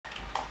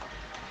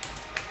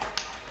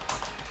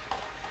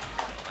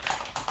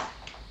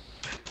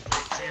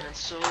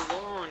so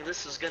long.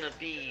 This is gonna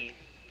be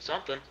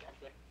something.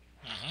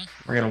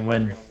 We're gonna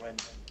win. We're gonna win.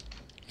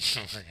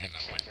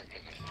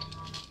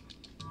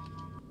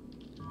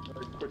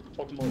 Quick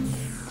Pokemon.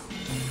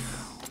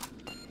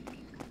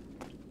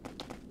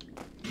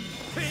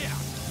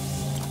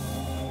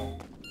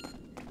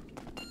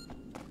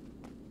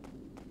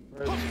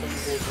 Alright, it's coming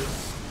towards you.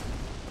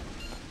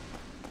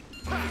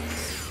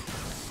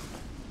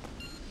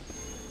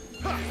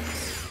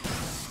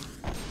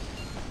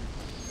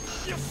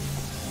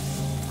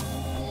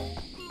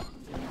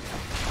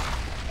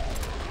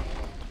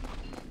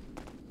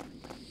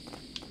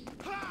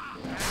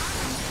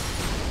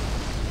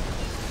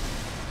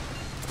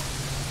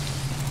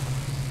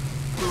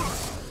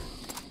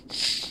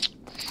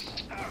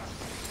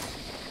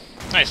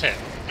 Nice hit.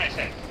 Nice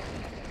hit.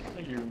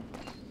 Thank you.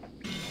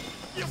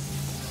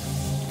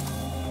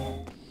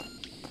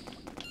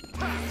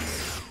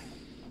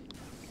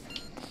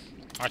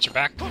 Watch your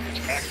back. Watch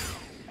your back.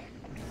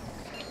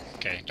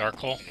 Okay, dark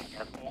hole.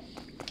 Dark hole.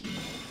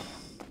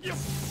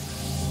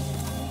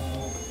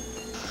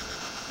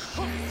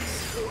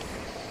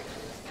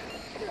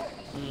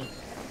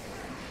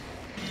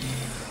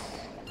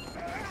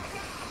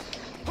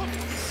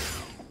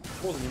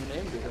 Wasn't even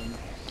aimed at him.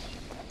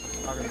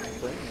 Not gonna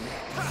complain.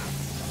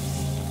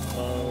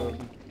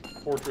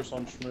 Fortress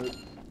on Schmidt.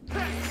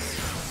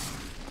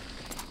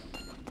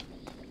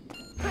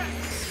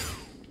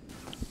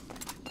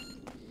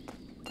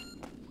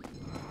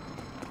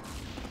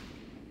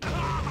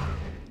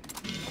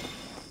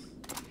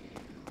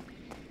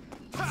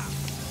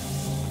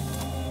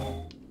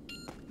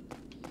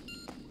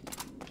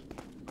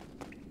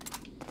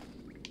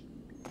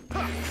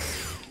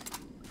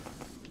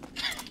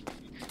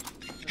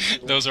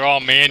 Those are all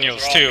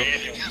manuals too.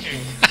 Damn.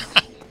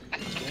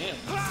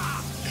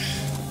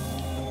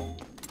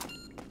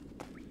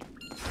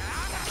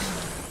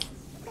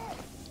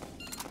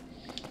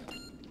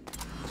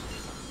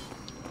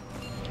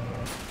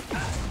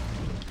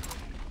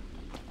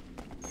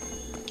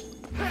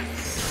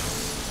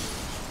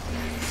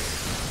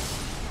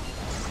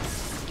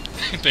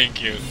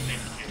 Thank you.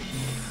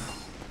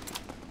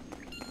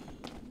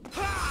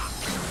 Oh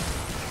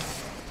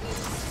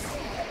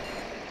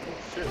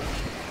shit.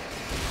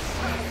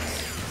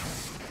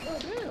 Oh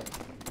damn.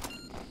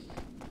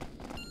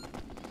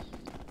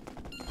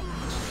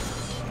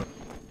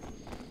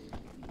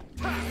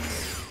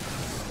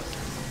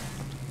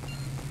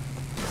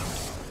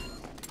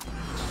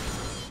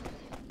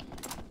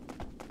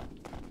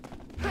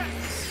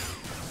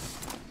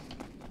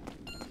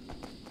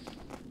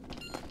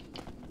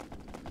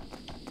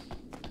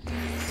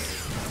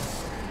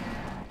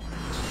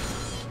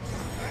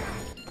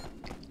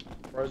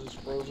 Rise is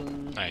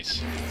frozen.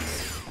 Nice.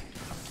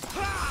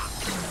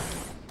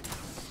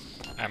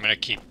 I'm gonna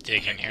keep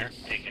digging here.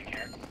 Digging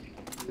here.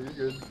 Yeah, you're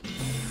good.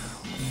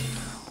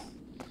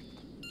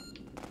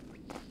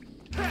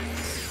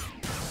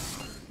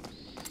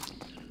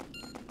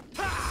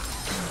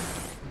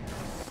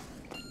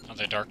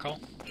 Another dark hole.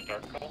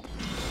 Dark hole.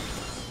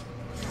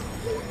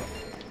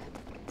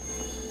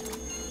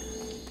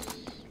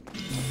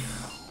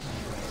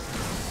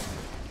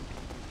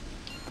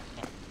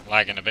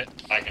 Lagging a bit.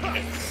 Lagging a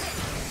bit.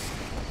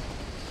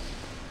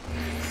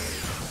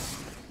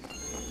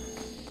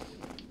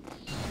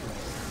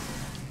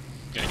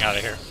 Getting out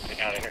of here.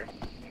 Getting out of here.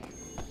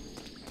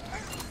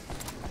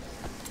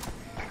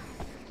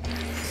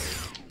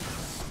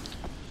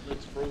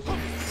 It's frozen.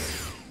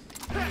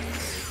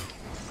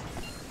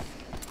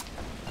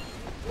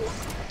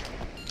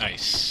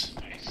 Nice.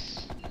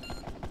 Nice.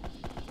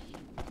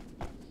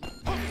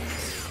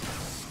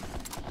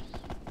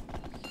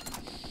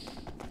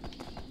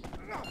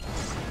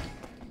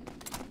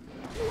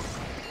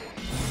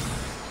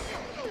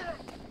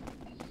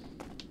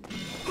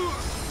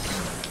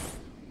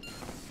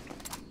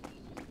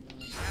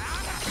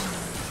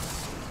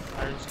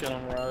 Iron skin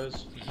on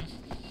rise.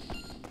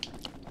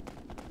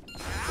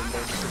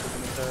 Somebody pick up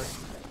an attack.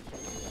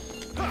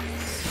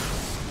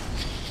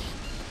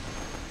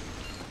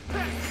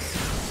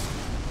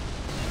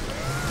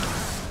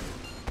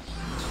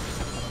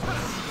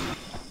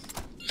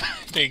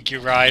 Thank you,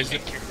 Rise.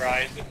 Thank you,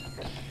 Rise.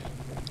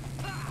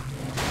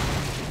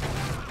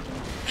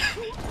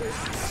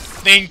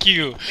 Thank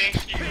you.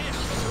 Thank you.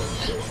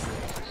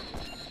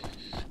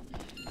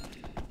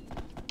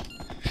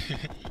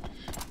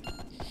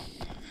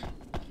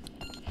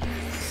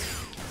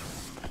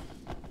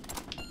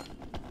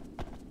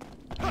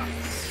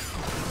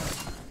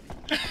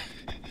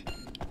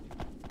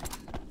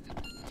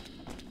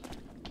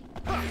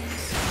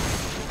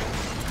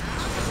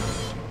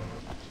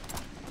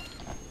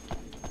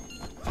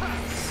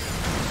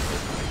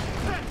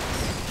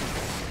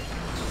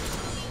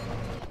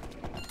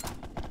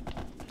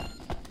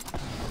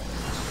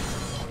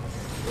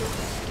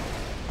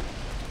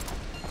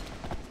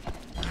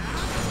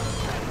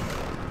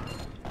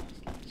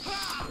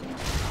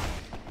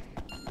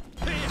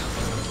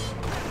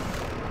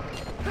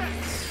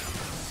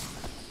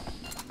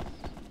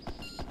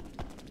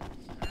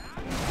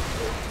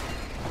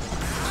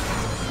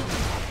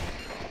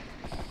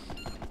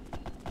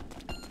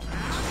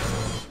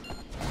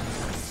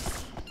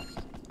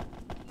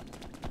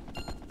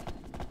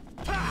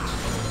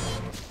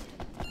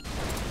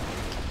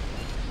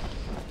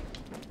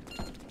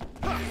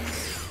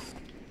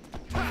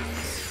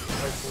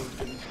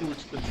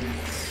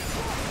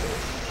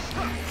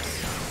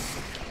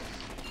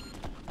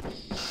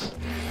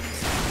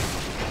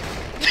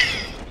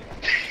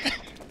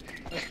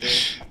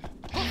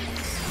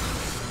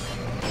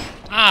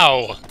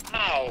 Ow!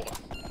 Ow!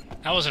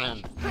 That wasn't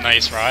a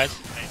nice ride.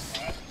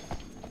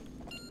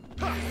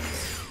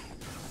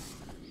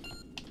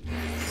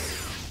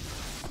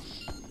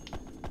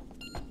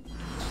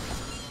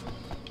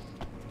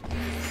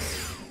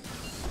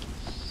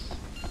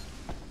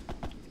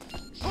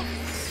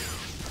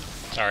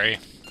 Sorry.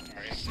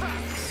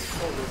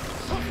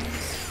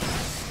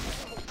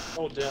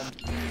 Oh, damn.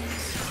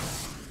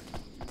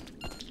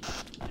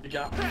 You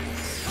got me.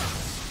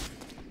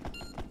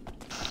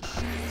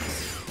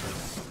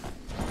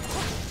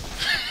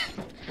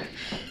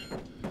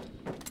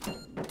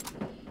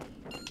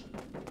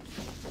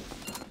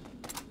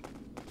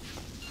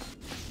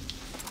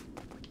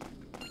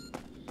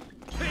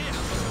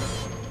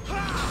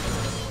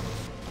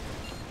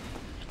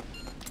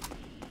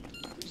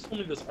 Please tell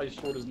me this ice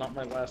sword is not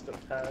my last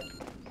attack.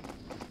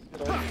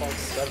 It only costs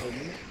 7.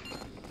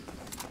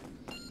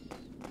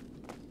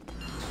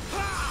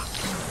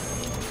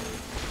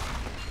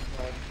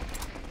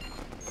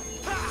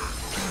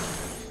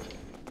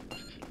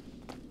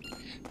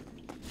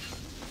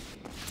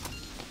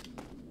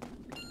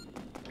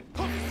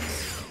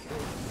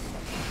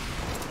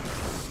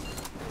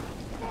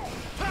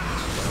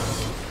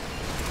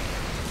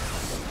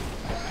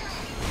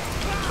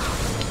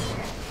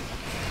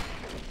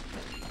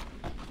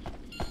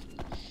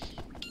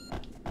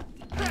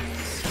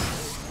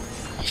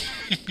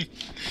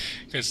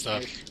 Good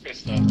stuff. Good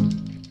stuff.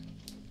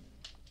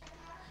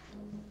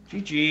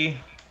 GG.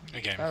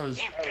 Okay. That was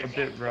a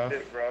bit rough.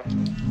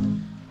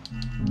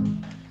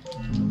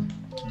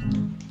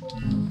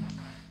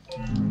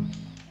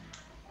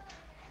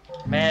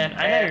 Man,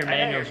 I know your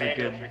manuals were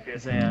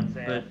good, Zan,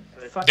 but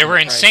fucking They were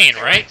Christ. insane,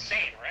 right?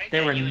 They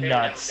were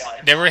nuts.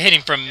 They were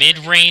hitting from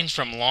mid-range,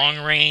 from long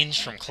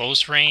range, from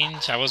close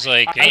range. I was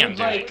like, damn,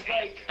 dude.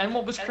 And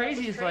what was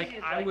crazy is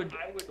like I would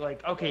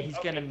like, okay, he's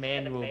gonna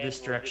manual this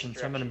direction,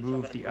 so I'm gonna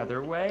move the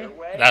other way.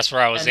 That's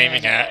where I was And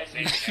aiming then-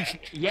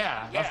 at.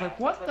 Yeah, I was like,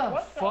 what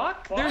the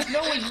fuck? There's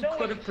no way you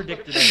could have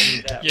predicted I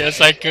moved that Yes,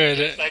 way. I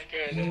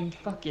could. You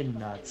fucking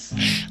nuts.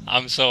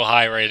 I'm so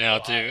high right now,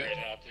 too.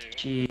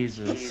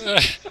 Jesus.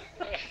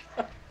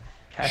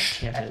 God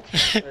damn it.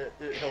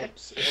 It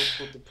helps. It helps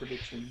with the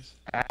predictions.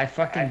 I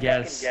fucking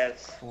guess.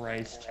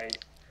 Christ.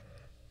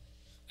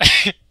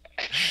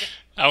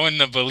 I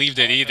wouldn't have believed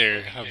it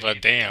either,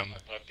 but damn.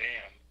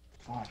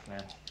 Fuck,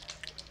 man.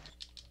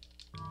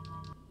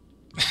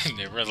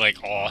 They were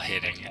like all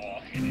hitting.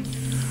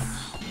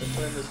 The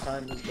plan this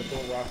time is to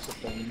throw rocks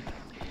at them.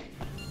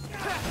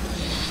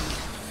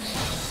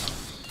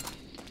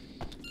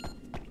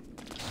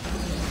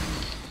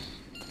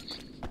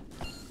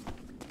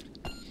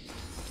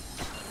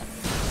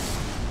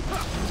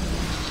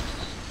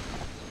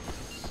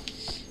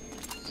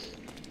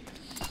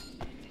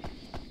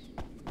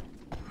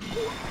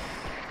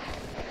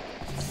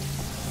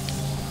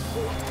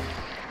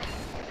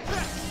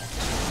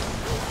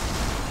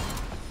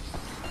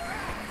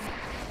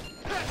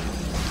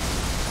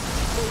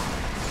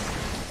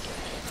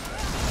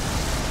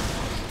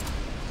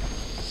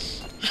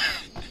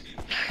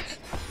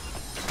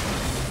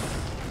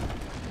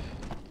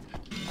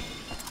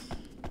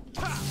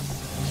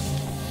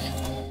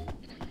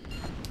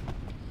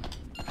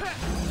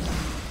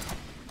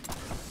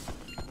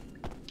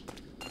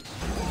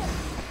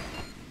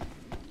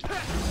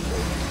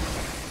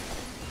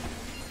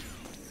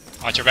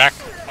 Watch your back.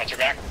 Watch your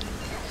back.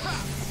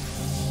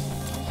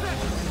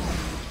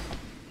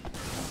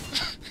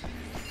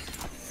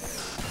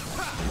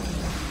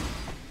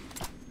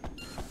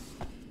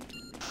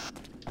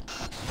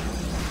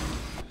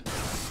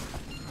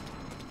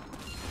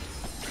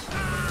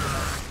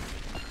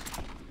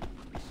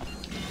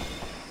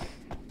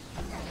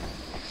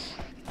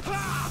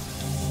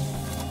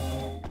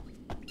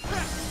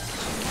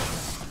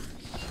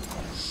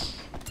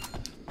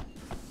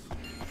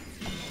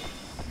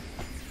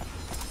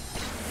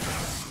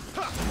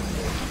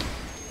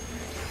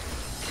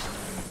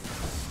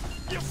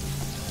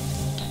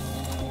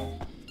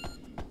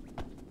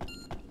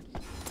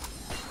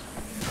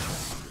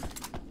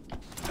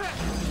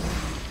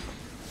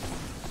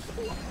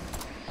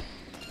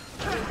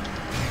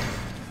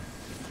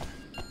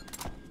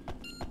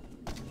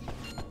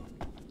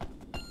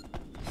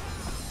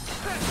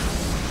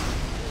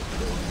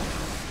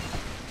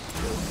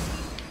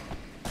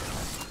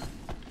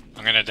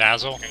 I'm gonna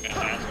dazzle.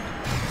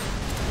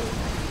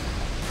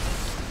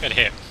 Good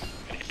hit.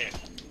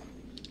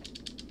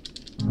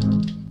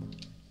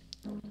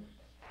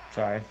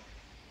 Sorry.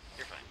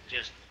 You're fine.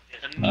 Just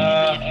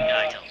immediately you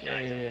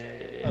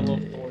die. I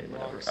love throwing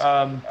rocks.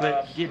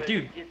 But yeah,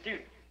 dude,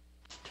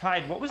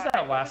 Tide, what was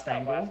that last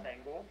angle?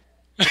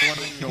 The one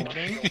that killed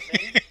me?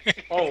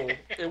 Oh,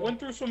 it went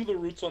through some of the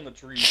roots on the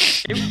tree.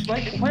 It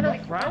like went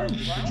around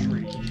the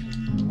tree.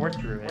 Or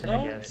through it, I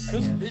No, guess.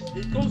 because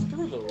it goes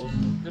through those.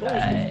 It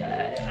always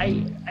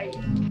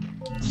goes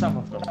through. Some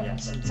of them,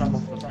 yes, and some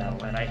of them no,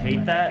 and I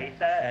hate that,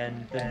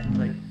 and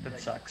that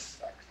sucks.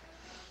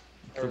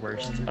 It's the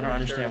worst. I don't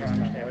understand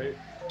Right?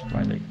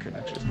 why they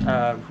couldn't just,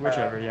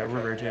 whichever, yeah,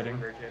 we're rotating.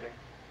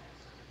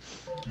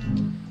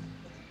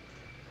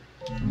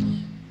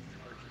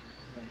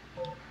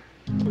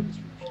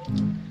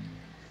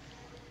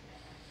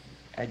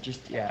 I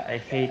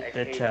hate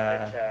that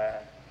the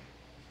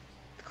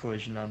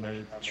collision on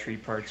the tree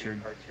parts are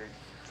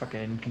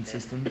fucking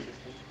inconsistent.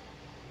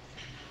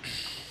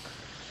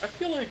 I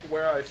feel like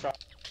where I found.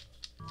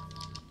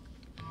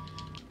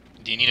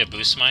 Do you need a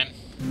boost mine?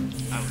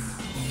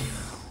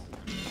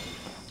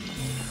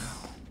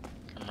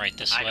 Come right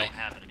this I way. don't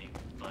have any,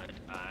 but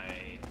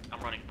I'm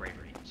running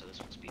bravery, so this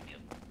will speed me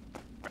up.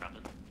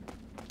 Rounded.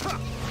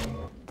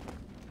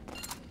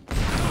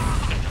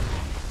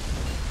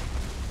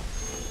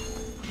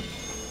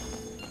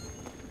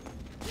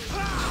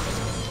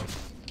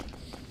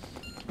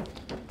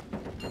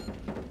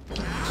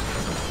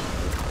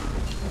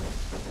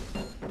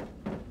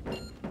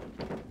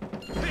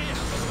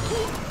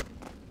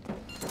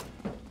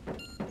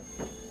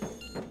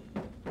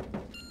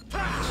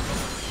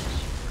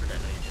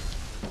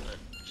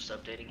 Just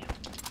updating you.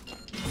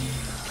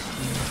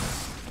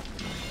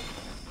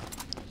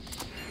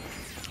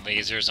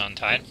 Lasers on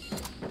tide.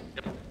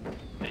 Yep.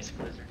 Basic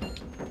lizard.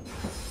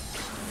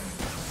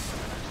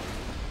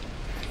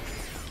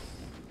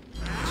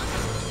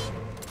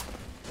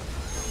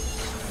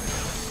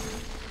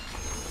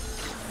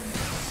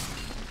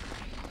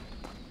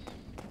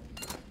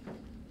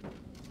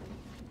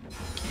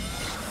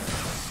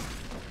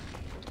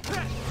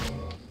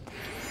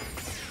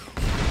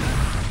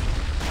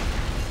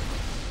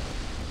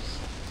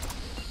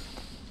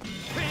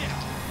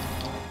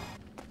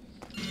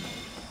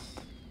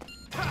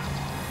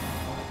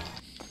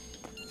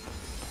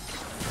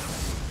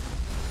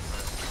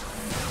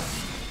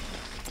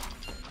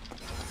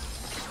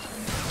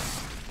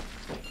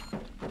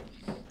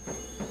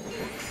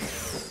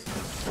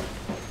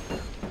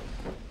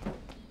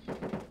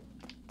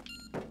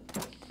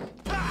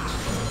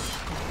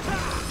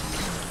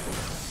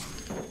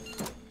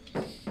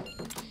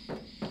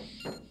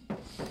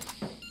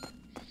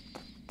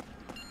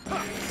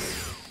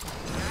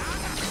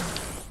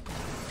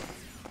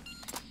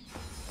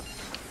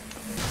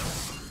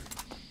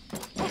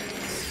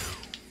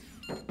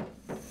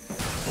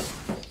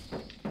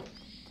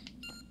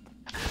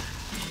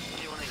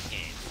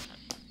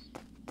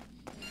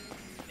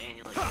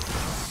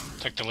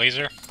 Took the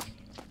laser.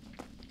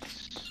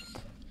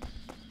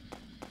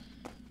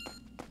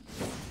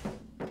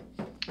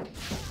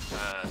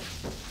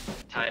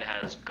 Tide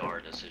has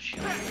guard as his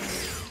shield.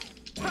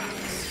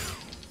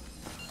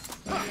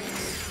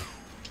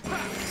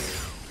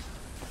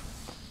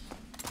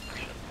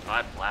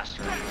 I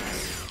blaster.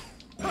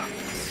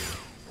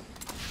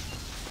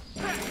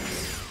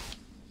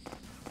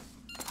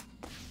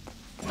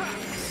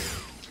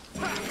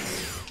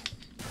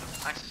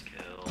 Nice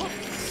kill.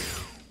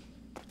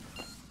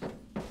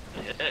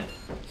 Hit it.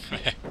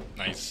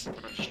 Nice. I'm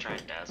gonna just try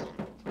and dazzle him.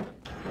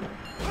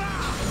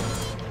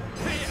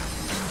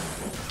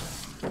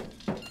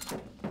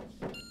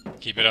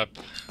 Keep it up.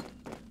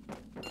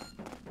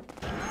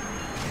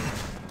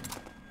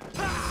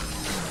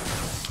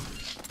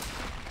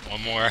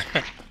 One more.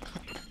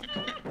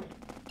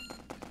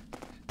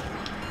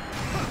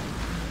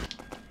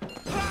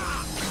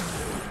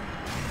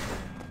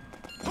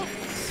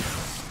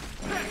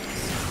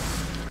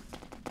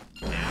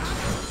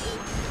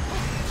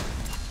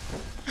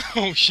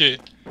 Oh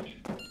shit.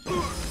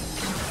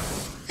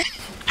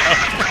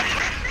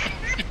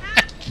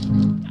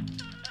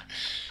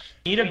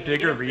 Need a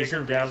bigger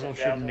reason Dazzle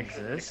shouldn't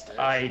exist.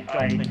 I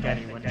don't think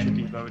anyone should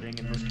be voting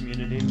in this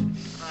community.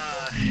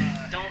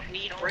 Don't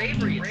need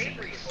bravery.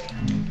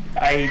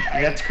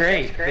 That's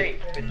great. But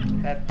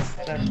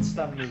that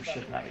stun move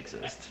should not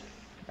exist.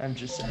 I'm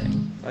just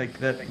saying. Like,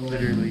 that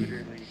literally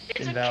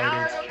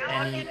invalidates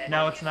any...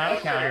 No, it's not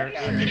a counter.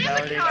 It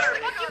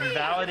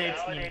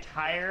invalidates the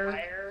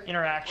entire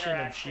interaction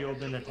of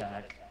shield and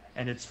attack.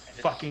 And it's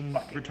fucking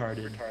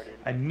retarded.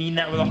 I mean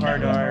that with a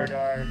hard R.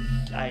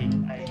 I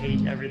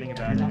hate everything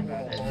about it.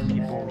 And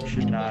people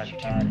should not...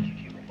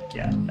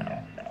 Yeah, no.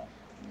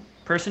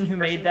 Person who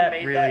made that,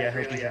 really, I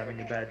hope he's having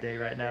a bad day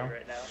right now.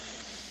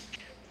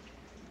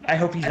 I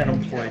hope he's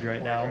unemployed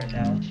right now.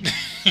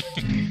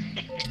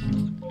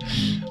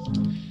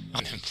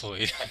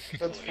 Unemployed.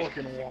 That's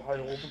fucking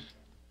wild.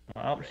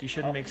 Well, he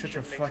shouldn't make such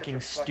a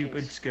fucking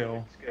stupid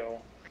skill.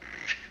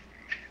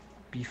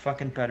 Be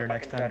fucking better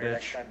next time,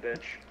 bitch.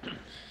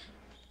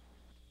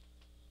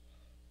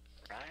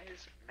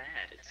 Rise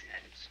mad, it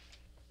seems.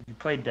 You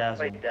played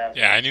Dazzle.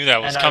 Yeah, I knew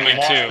that was And I coming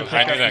lost too. the I knew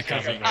pickup that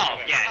because coming. of Oh,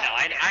 yeah, no,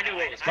 I knew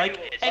it was.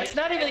 Like, it's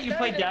not even that you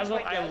played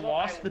Dazzle, I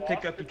lost the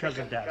pickup because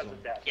of Dazzle.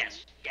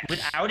 Yes.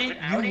 Without it,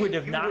 you would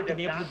have not been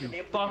able to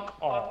do fuck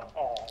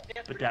all.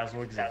 But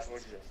Dazzle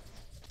exists.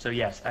 So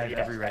yes, I have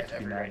every right to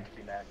be mad.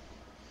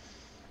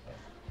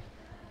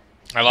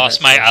 I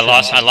lost my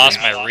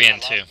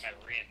Rian too.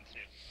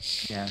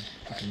 Yeah,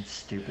 fucking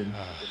stupid.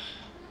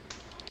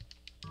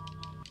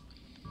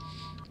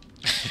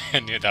 I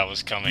knew that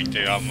was coming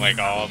too. I'm like,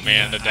 oh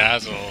man, the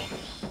Dazzle.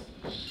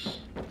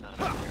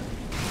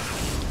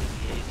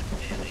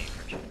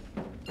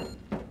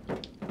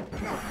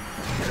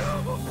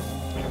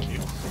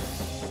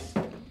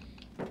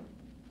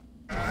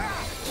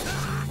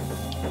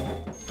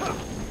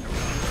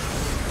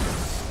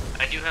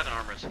 have an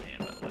arm wrist in hand,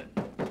 by the way.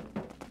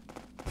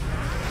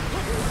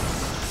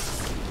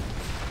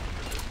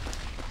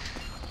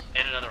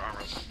 And another arm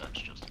wrist on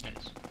bench, just in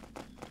case.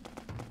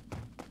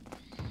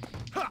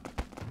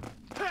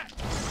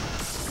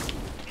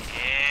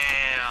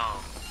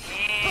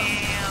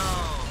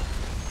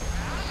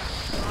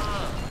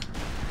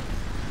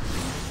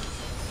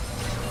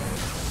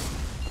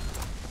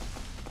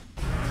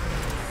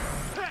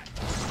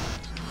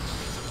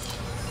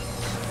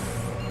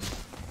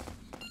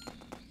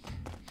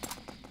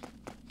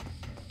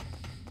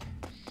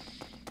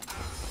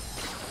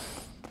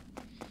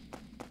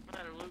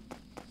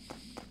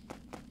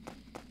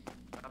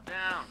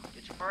 Down.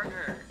 Get your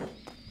partner.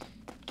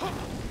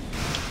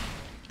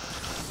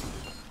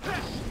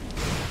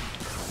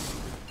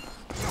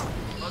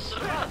 What's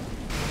it up?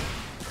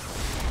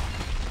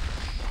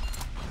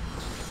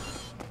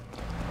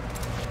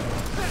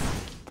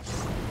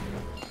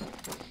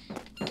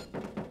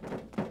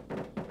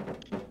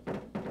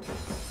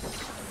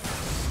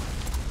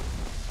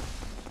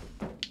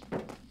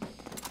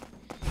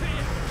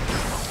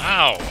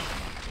 Ow!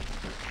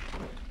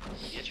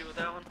 Get you with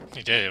that one?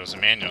 He did. It was a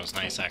manual. It was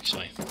nice,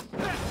 actually.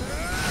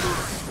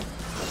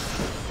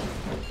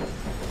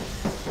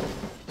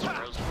 It's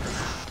frozen for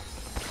now.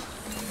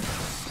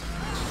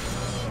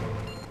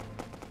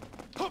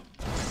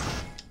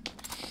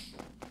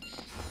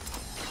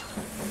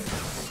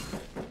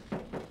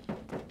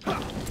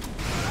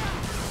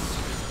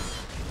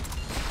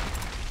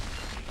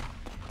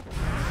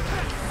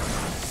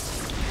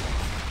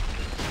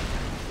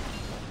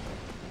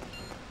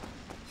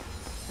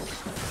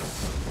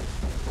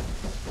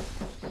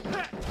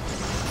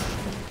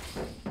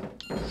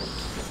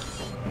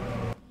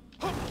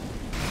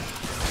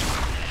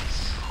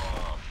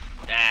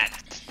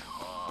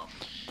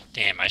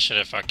 Damn, I should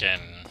have fucking...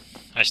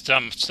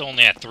 I'm still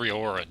only at 3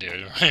 aura,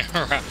 dude.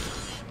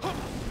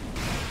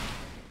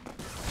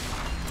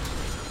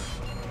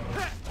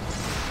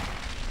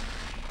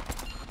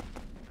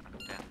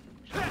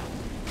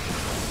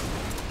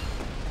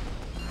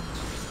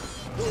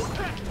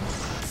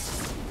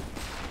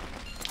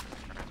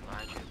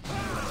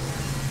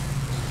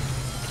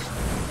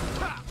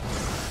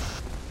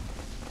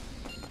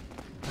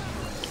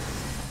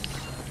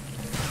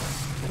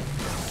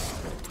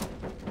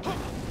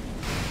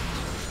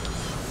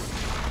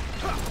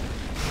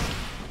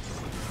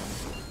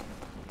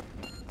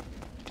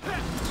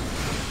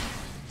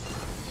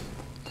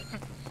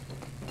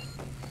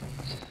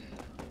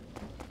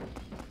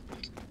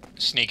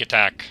 Sneak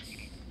attack.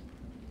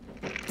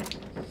 Oh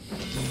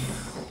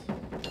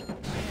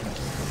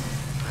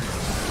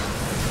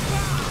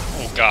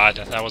god,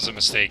 that was a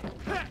mistake.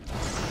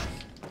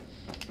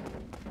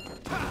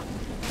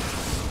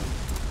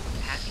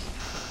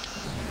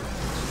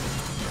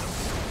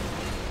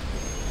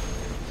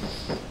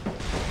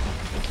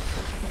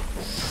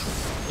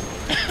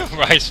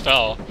 Rice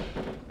fell.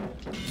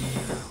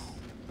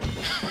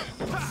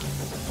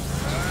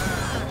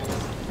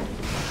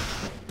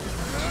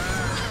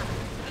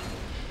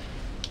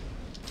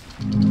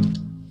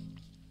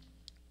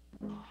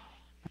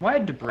 Why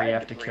did debris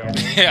have to kill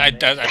me? I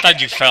thought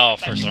you fell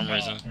for some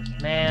reason.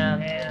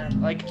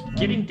 Man, like,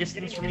 getting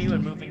distance from you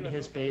and moving to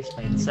his base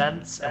made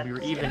sense, and we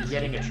were even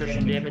getting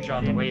attrition damage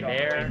on the way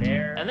there,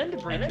 and then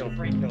debris killed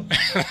me.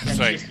 It's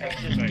like...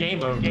 Just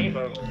game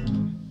over.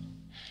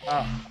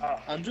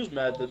 I'm just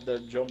mad that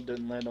that jump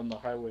didn't land on the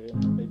highway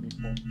and made me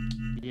fall.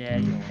 Yeah,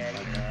 you know,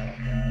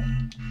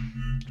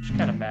 just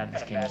kind of mad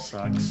this game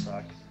sucks.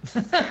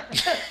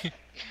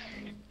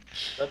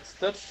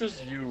 That's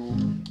just you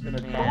in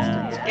a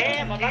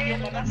Yeah. constant.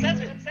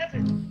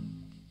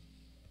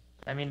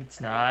 I mean, it's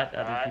not.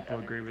 Other people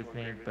agree with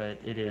me, but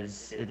it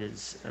is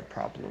a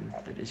problem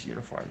that is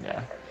uniform.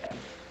 Yeah.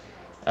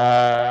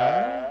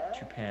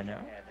 Japan now.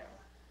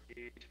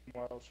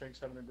 While Shank's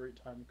having a great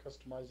time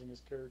customizing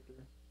his character.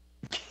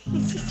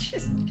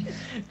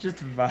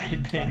 just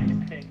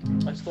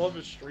vibing. I still have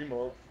his stream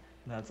up.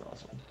 That's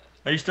awesome.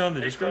 Are you still in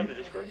the Discord?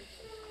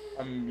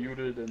 I'm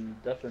muted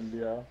and deafened,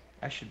 yeah.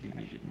 I should be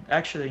muted.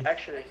 Actually.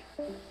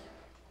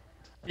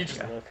 He just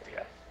left.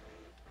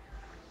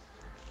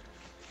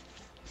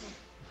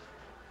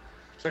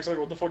 Shank's like,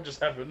 what the fuck just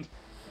happened?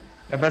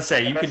 I'm about to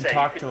say, you can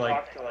talk to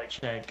like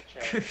Shank.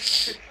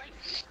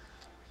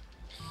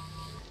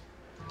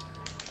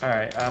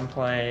 Alright, I'm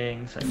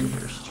playing Psycho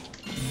Burst.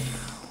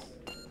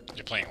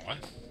 You're playing what?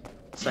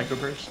 Psycho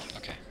Burst.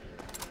 Okay.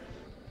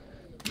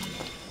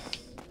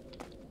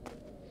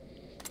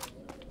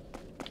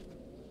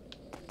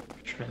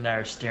 Trent and I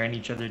are staring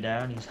each other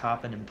down. He's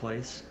hopping in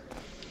place.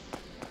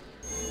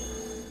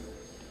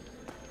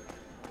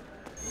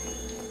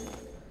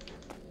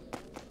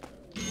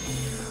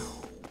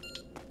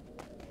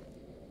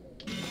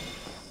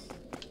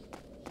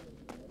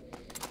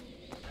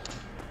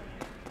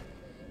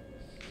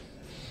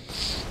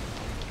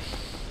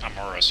 I'm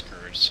aura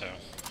screwed, so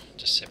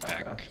just sit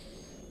back. Okay.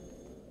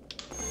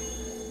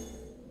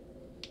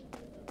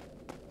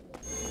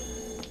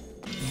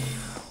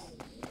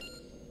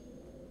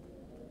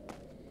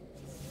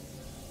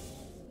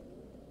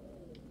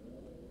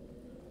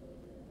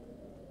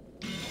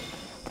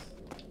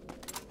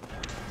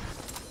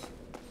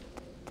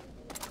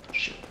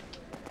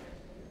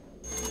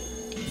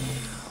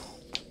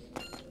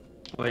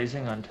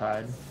 Blazing on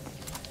Tide.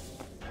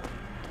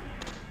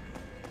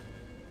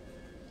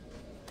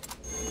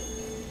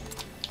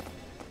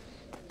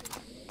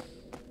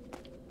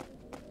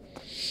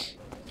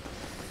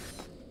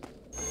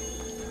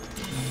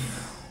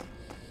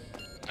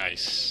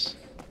 Nice.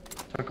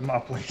 Took him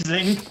off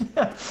blazing.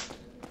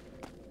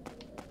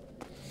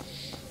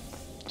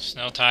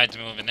 Snow Tide's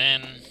moving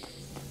in.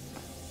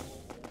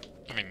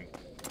 I mean,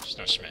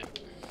 Snow Schmidt.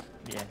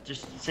 Yeah,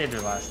 just say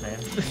their last name.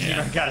 You Yeah.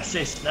 don't gotta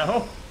say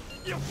Snow.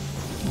 I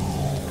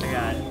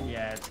got it.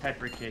 Yeah, it's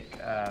Hyper Kick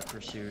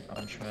Pursuit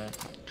on Schmidt.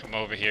 Come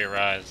over here,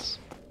 Rise.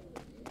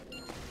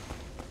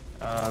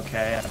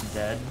 Okay, I'm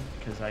dead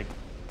because I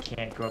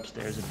can't go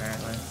upstairs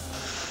apparently.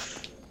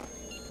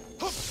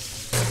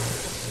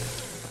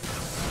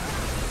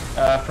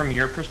 From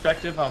your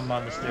perspective, I'm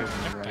on the stairs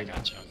on the I right.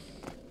 gotcha.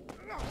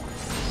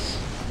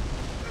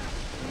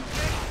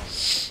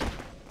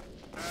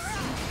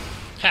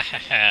 Ha ha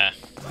ha.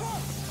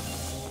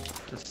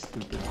 This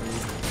stupid dude.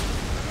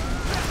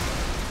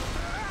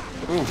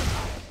 Ooh,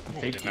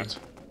 thank you. Defense.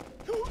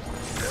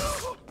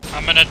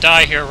 I'm gonna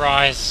die here,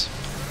 Rise.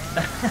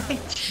 I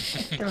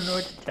don't know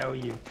what to tell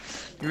you.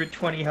 You were at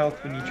 20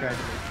 health when you tried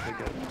to make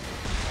the go.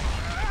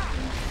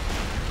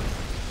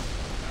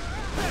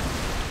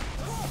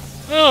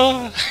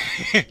 Oh.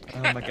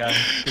 Oh my god,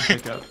 good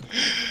pickup.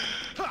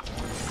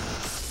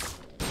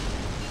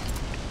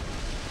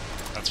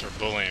 That's for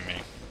bullying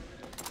me.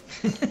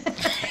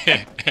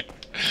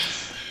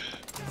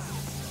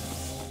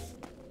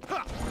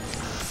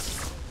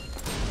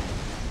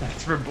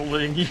 That's for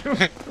bullying you.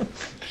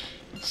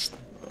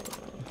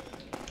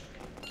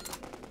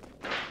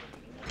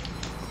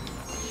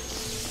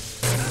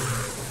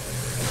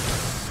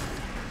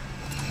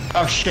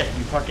 Oh shit,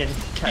 you fucking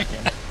cut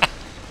him.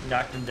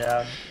 Knocked him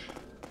down.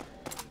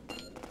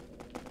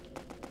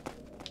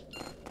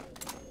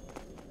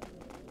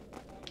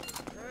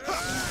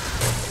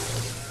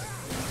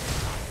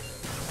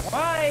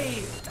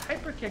 Why?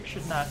 Hyper kick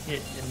should not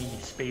hit in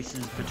the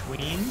spaces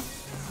between.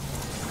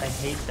 I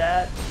hate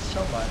that so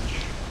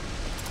much.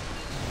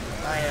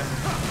 I am.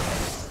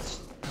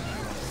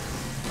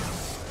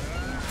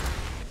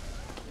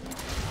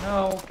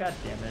 No, god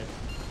damn it.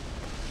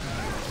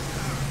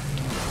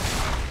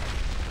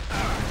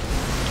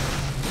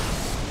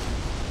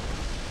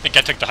 I think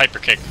I took the hyper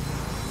kick.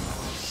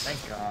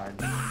 Thank god.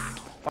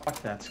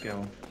 Fuck that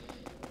skill.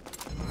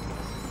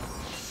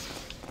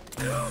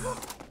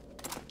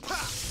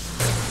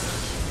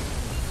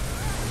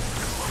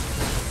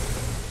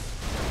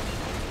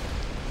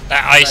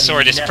 That ice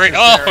sword is pretty.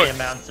 Oh! Unnecessary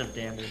amounts of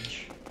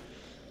damage.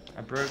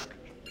 I broke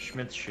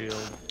Schmidt's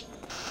shield.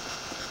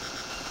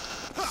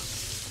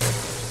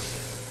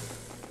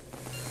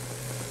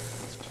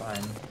 It's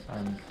fine.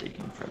 I'm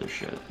digging further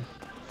shit.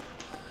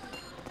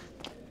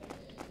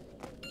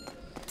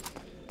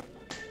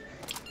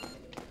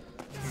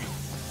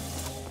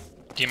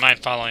 Do you mind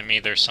following me?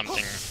 There's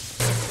something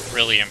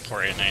really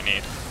important I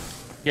need.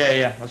 Yeah,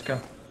 yeah, let's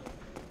go.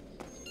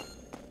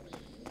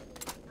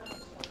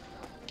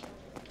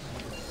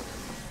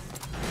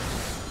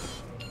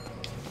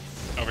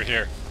 Over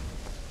here.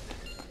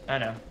 I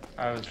know.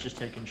 I was just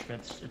taking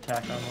Schmidt's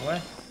attack on the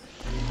way.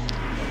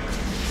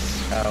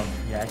 Oh,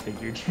 yeah, I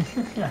figured.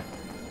 Hold on.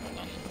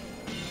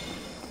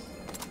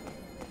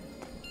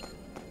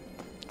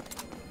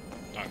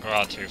 Don't go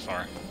out too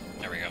far.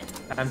 There we go.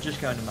 I'm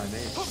just going to my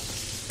base.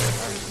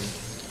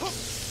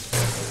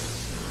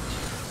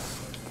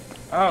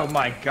 Oh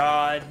my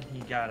god,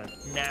 he got a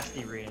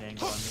nasty rain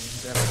angle on me.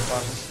 Down the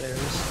bottom stairs.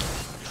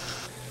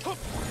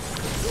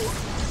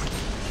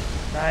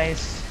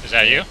 Nice. Is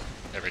that you?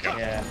 There we go.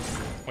 Yeah.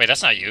 Wait,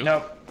 that's not you?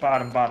 Nope.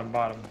 Bottom, bottom,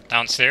 bottom.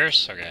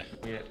 Downstairs? Okay.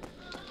 Yeah.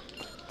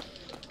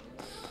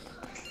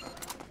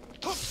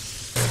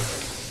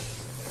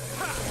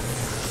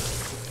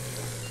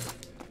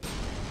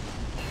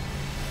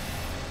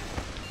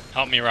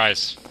 Help me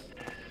rise.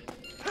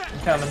 I'm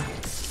coming.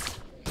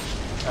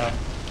 Oh.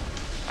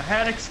 I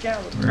had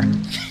Excalibur.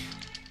 I'm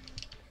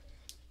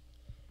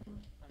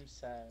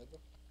sad.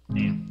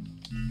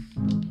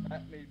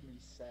 That made me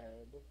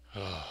sad.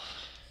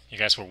 You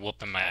guys were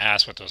whooping my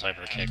ass with those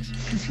hyper kicks.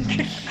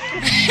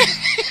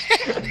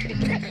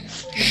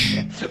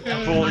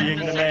 Bullying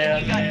the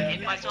man. I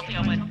hit myself and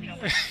I went,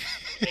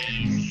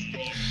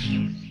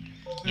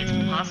 it's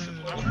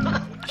possible.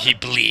 He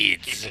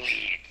bleeds.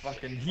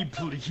 Fucking he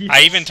bleeds.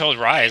 I even told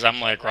Rise, I'm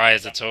like,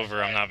 Rise, it's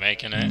over, I'm not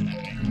making it.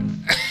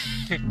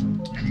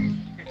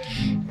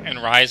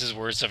 And Rise's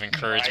words of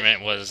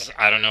encouragement was,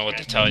 I don't know what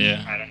to tell you.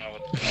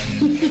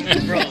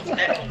 Bro,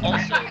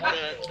 also,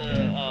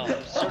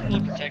 the circle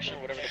of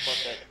protection, whatever the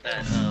fuck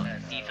that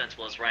defense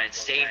was, Ryan,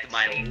 saved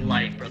my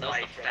life, bro. That was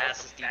the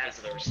fastest defense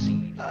I've ever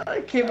seen.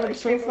 I came up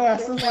so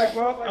fast. I was like,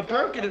 well, I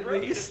broke it at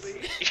least.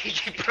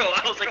 Bro,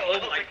 I was like, oh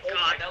my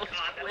god, that was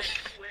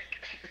quick.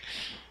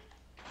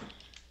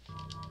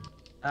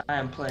 I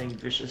am playing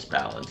Vicious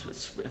Balance with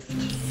Swift.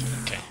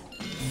 Okay.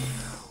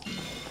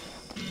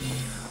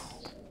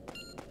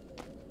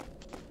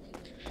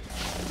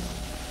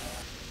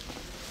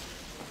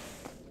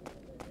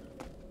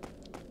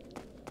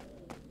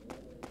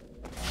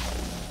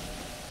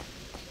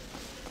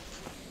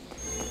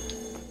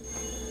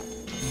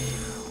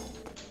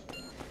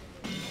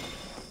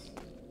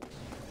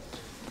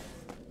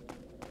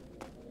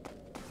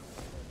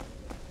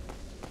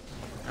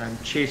 I'm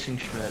chasing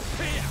Schmidt.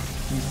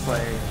 He's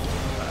playing,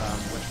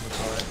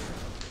 whatchamacallit.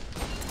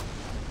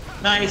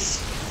 Nice!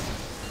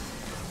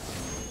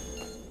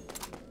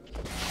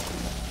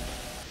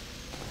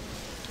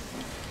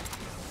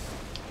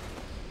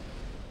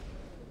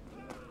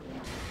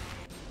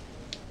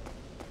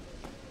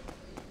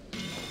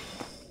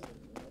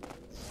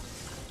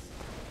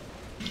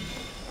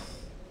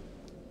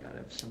 God, I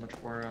have so much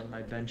water on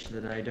my bench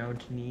that I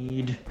don't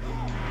need.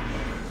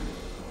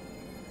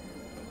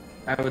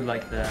 I would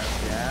like that,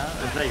 yeah?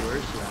 Is that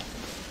yours? Yeah.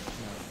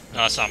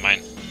 No, it's not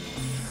mine.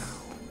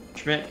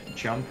 Schmidt,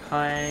 jump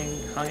hung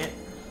it. Hung it.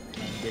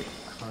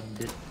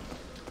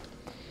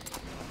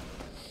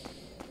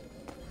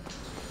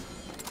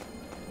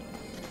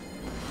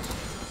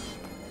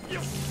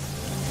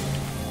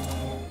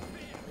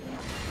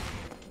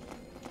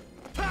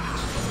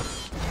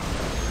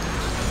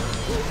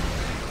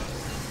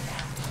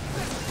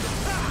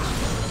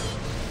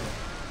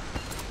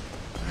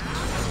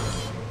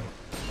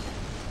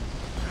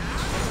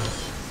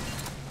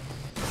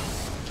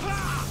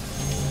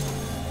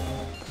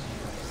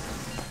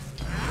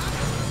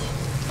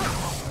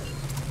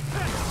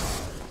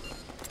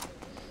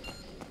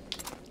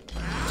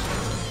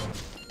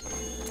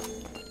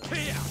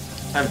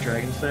 I have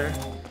dragons there.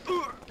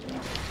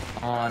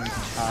 On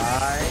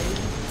tide.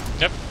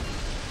 Yep.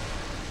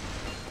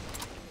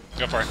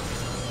 Go for it.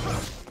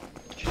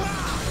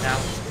 Now.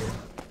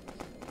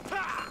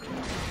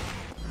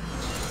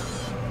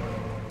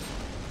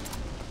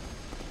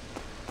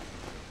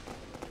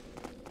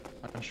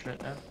 On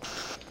Schmidt now.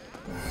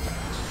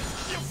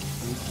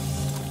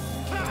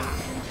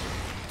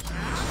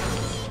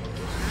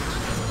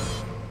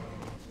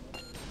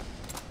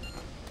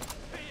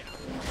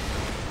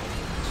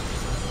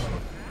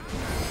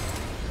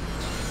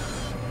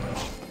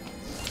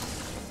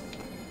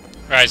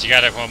 Guys, you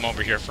gotta come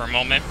over here for a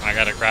moment. I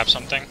gotta grab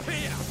something.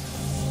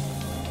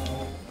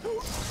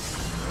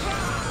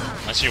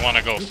 Unless you want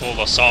to go full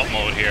assault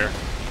mode here.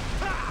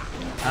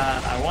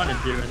 I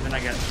wanted to, and then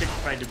I got hit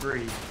by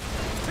debris.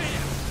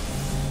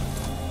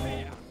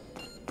 Yeah,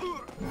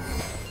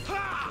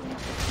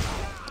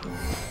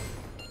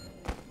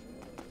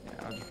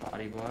 I'll just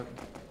body block.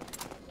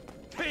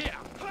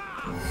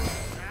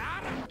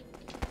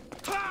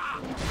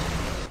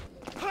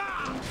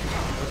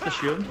 What's the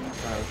shield?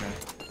 Oh, okay.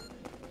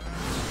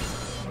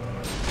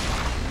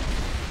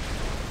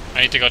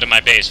 I need to go to my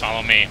base.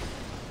 Follow me.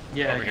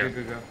 Yeah, Over go,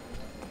 here. go.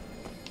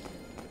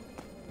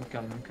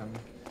 I'm coming.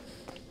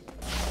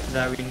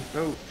 That we can.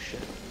 Oh,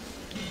 shit.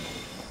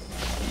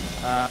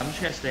 I'm just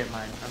gonna stay at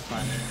mine. I'm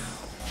fine.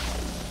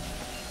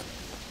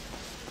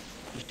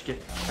 Just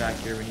get back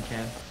here when you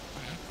can.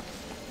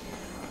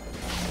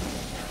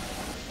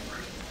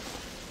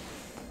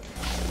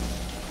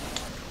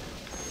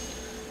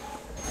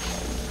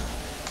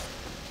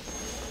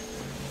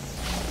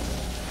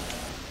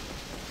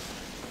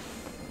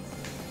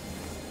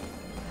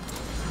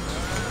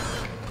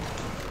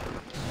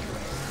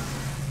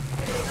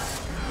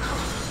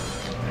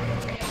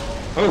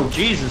 Oh,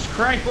 Jesus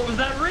Christ, what was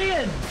that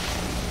Rian?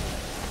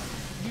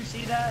 Did you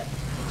see that?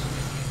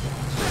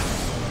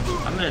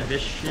 I'm gonna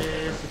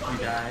vicious if you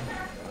die.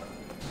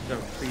 So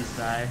please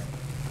die.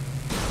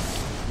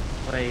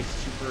 Play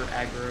super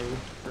aggro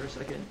for a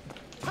second.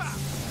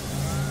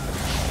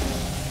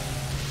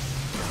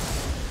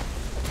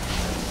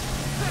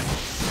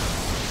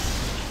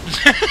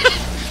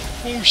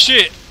 Oh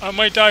shit! I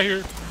might die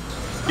here.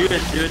 Do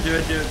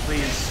it,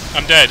 please.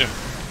 I'm dead.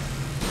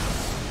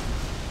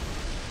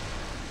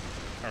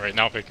 Alright,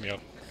 now pick me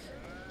up.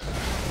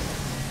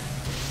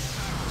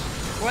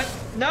 What?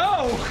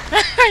 No!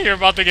 You're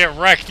about to get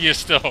wrecked, you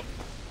still.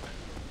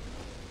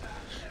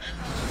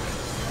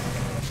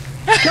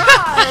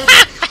 God!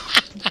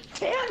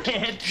 Damn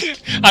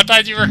it! I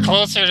thought you were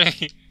closer to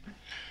me.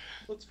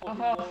 Let's fucking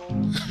go.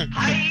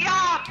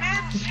 Hiya,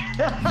 bitch!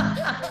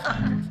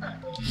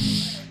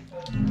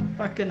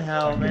 Fucking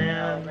hell,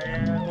 man.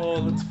 Oh,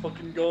 let's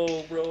fucking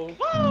go, bro.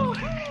 Woo!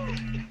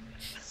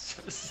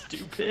 So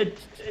stupid.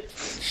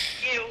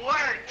 It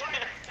worked!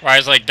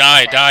 Ryan's like,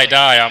 die.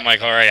 I'm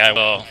like, alright, I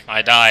will.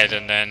 I died,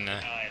 and then...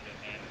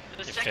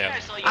 The it second failed. I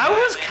saw you I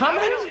was die,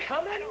 coming.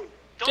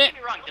 Don't get me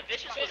wrong, the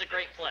Vicious was a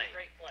great play.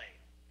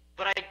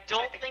 But I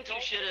don't think you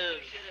should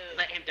have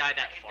let him die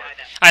that far.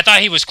 I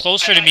thought he was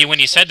closer to me when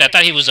he said that. I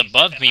thought he was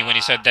above me when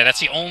he said that. That's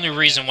the only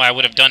reason why I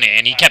would have done it.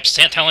 And he kept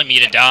telling me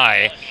to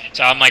die.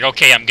 So I'm like,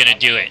 okay, I'm gonna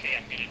do it.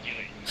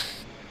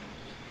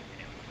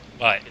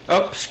 But...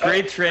 Oh,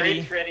 Scrape's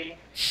ready.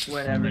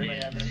 Whatever.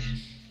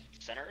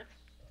 Center Earth?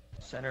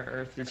 Center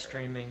Earth is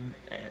streaming.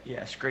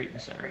 Yeah, Scrape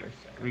and Center Earth.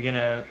 Are we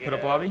gonna put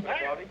up lobby?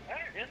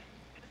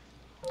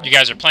 You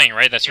guys are playing,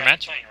 right? That's your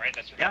match?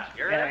 Yeah.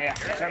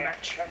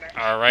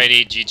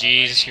 Alrighty,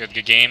 GG's. You had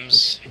good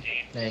games.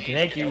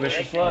 Thank you. Wish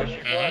us luck.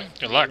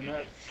 Good luck.